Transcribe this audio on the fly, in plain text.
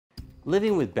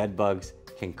Living with bedbugs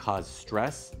can cause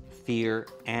stress, fear,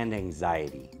 and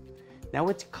anxiety. Now,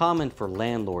 it's common for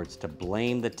landlords to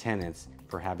blame the tenants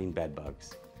for having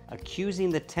bedbugs,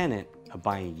 accusing the tenant of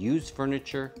buying used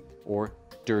furniture or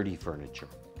dirty furniture.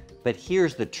 But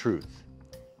here's the truth.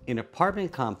 In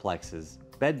apartment complexes,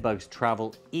 bedbugs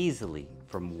travel easily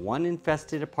from one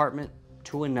infested apartment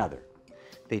to another.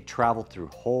 They travel through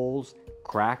holes,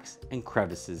 cracks, and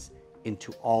crevices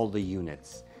into all the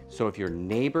units. So if your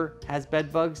neighbor has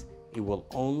bedbugs, it will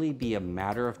only be a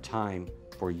matter of time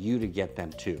for you to get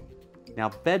them too. Now,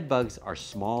 bedbugs are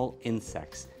small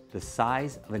insects the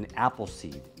size of an apple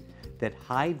seed that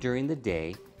hide during the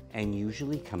day and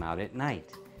usually come out at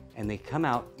night. And they come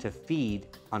out to feed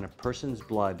on a person's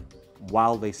blood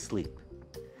while they sleep.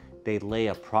 They lay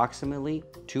approximately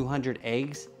 200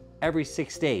 eggs every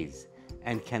 6 days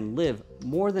and can live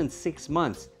more than 6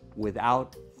 months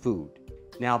without food.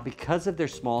 Now, because of their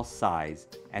small size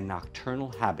and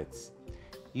nocturnal habits,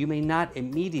 you may not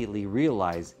immediately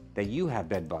realize that you have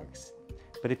bedbugs.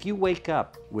 But if you wake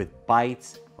up with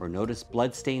bites or notice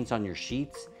bloodstains on your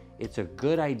sheets, it's a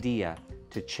good idea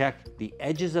to check the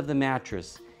edges of the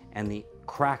mattress and the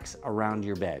cracks around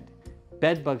your bed.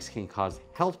 Bedbugs can cause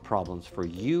health problems for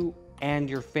you and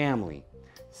your family,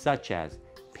 such as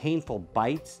painful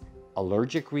bites,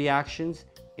 allergic reactions,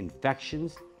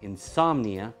 infections,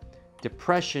 insomnia,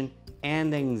 depression,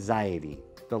 and anxiety.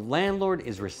 The landlord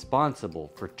is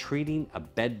responsible for treating a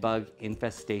bedbug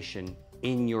infestation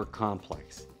in your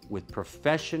complex with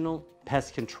professional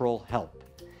pest control help,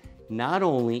 not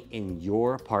only in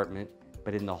your apartment,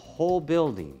 but in the whole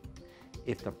building.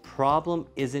 If the problem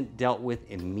isn't dealt with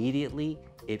immediately,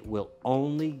 it will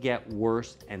only get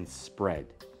worse and spread.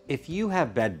 If you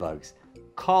have bedbugs,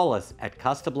 call us at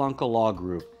Castelblanco Law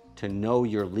Group to know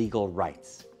your legal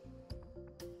rights.